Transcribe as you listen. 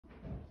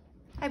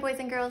Hi boys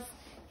and girls.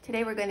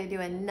 Today we're going to do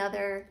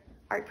another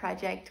art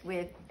project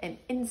with an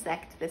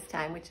insect this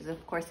time, which is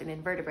of course an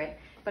invertebrate,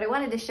 but I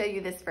wanted to show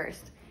you this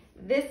first.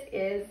 This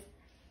is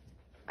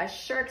a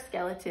shark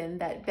skeleton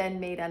that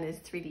Ben made on his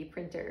 3D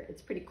printer.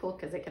 It's pretty cool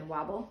because it can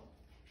wobble.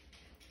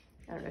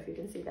 I don't know if you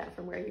can see that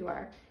from where you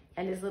are.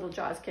 And his little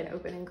jaws can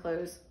open and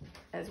close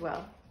as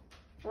well.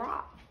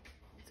 Raw.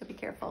 So be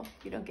careful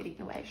you don't get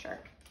eaten by a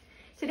shark.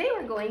 Today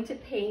we're going to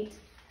paint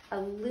a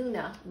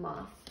Luna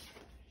moth.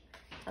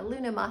 A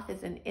Luna moth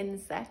is an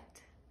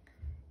insect,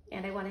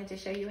 and I wanted to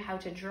show you how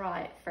to draw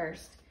it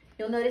first.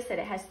 You'll notice that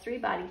it has 3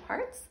 body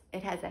parts.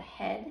 It has a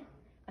head,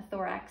 a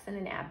thorax, and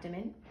an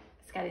abdomen.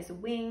 It's got his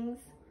wings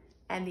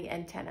and the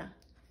antenna.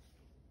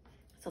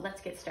 So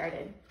let's get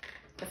started.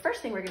 The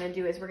first thing we're going to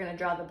do is we're going to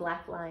draw the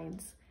black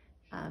lines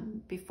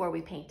before we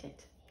paint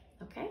it,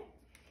 okay?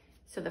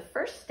 So the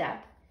first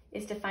step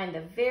is to find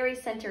the very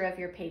center of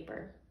your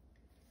paper,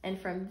 and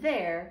from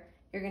there,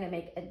 you're going to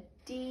make a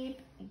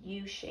deep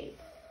U shape.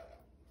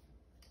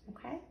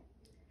 Okay,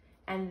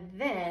 and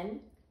then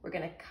we're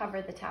going to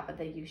cover the top of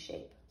the U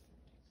shape.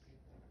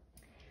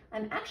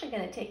 I'm actually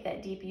going to take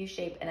that deep U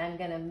shape and I'm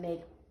going to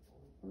make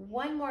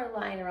one more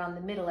line around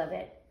the middle of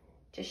it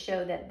to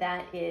show that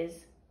that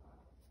is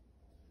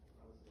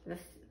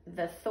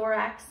the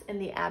thorax and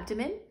the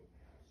abdomen,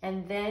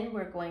 and then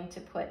we're going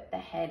to put the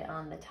head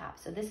on the top.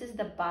 So this is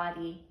the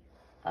body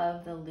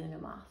of the Luna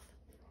moth.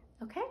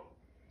 Okay,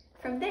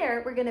 from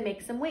there we're going to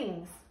make some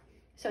wings.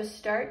 So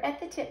start at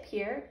the tip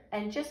here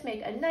and just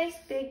make a nice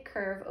big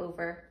curve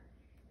over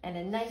and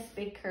a nice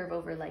big curve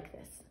over like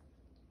this.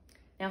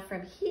 Now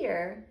from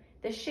here,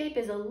 the shape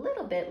is a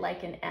little bit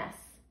like an S.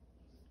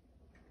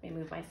 Let me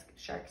move my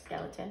shark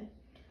skeleton.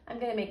 I'm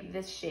going to make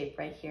this shape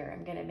right here.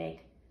 I'm going to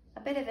make a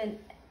bit of an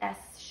S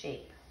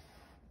shape.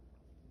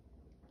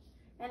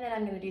 And then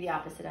I'm going to do the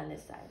opposite on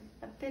this side.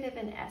 A bit of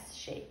an S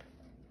shape.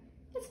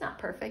 It's not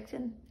perfect,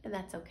 and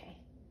that's okay.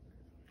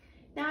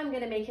 Now I'm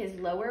going to make his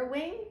lower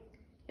wing.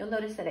 You'll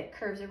notice that it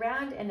curves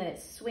around and then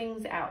it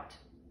swings out,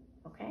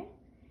 okay?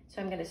 So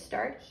I'm gonna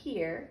start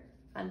here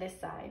on this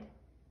side,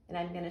 and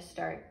I'm gonna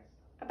start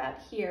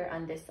about here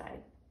on this side.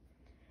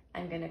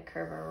 I'm gonna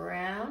curve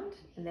around,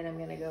 and then I'm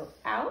gonna go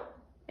out,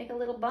 make a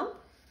little bump,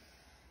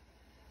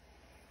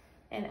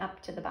 and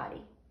up to the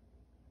body.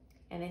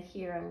 And then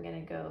here I'm gonna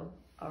go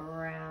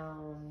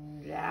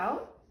around,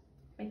 out,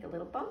 make a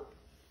little bump,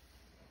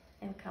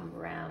 and come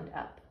round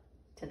up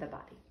to the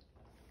body.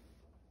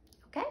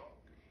 Okay?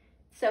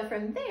 So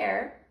from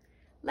there,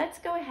 let's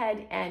go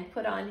ahead and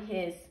put on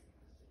his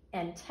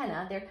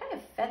antenna. They're kind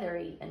of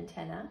feathery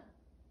antenna.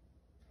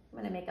 I'm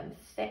going to make them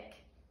thick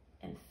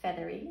and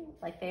feathery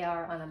like they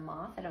are on a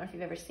moth. I don't know if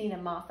you've ever seen a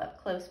moth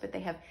up close, but they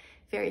have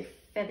very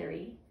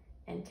feathery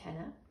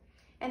antenna.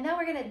 And now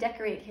we're going to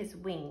decorate his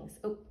wings.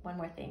 Oh, one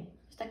more thing.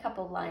 Just a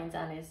couple lines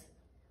on his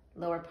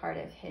lower part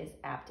of his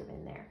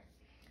abdomen there.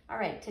 All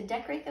right, to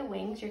decorate the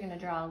wings, you're going to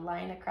draw a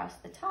line across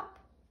the top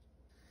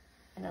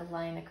and a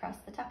line across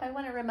the top. I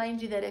want to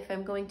remind you that if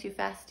I'm going too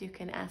fast, you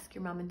can ask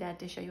your mom and dad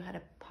to show you how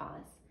to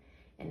pause,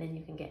 and then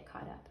you can get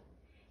caught up.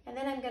 And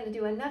then I'm going to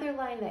do another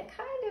line that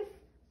kind of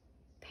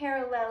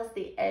parallels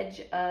the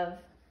edge of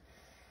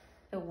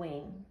the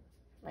wing,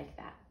 like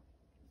that.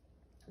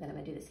 And then I'm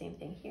going to do the same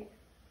thing here.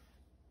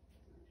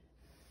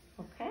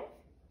 Okay?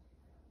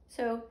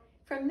 So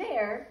from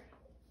there,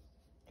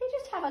 they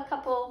just have a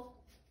couple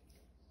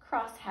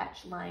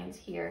crosshatch lines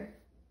here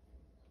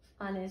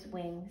on his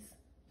wings.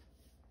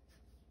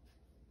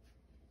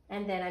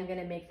 And then I'm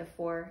gonna make the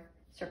 4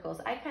 circles.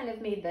 I kind of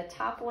made the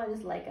top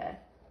ones like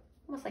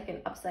almost like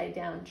an upside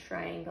down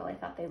triangle. I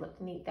thought they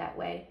looked neat that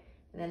way.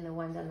 And then the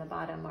ones on the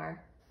bottom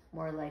are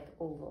more like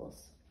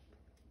ovals.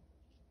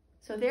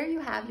 So there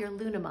you have your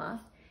Luna moth.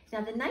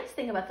 Now the nice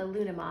thing about the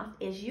Luna moth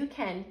is you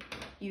can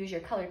use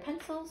your colored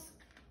pencils,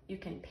 you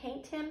can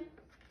paint him,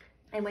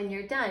 and when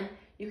you're done,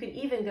 you can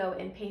even go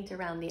and paint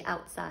around the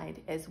outside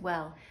as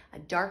well. A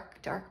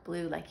dark, dark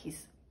blue like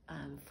he's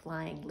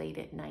flying late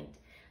at night.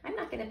 I'm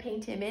not going to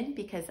paint him in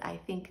because I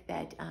think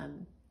that,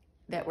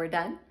 that we're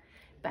done,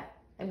 but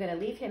I'm going to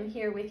leave him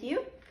here with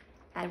you,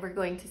 and we're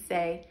going to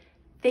say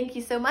thank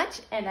you so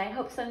much, and I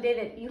hope someday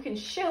that you can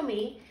show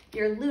me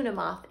your Luna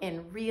moth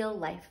in real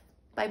life.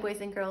 Bye,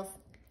 boys and girls.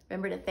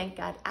 Remember to thank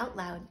God out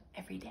loud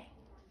every day.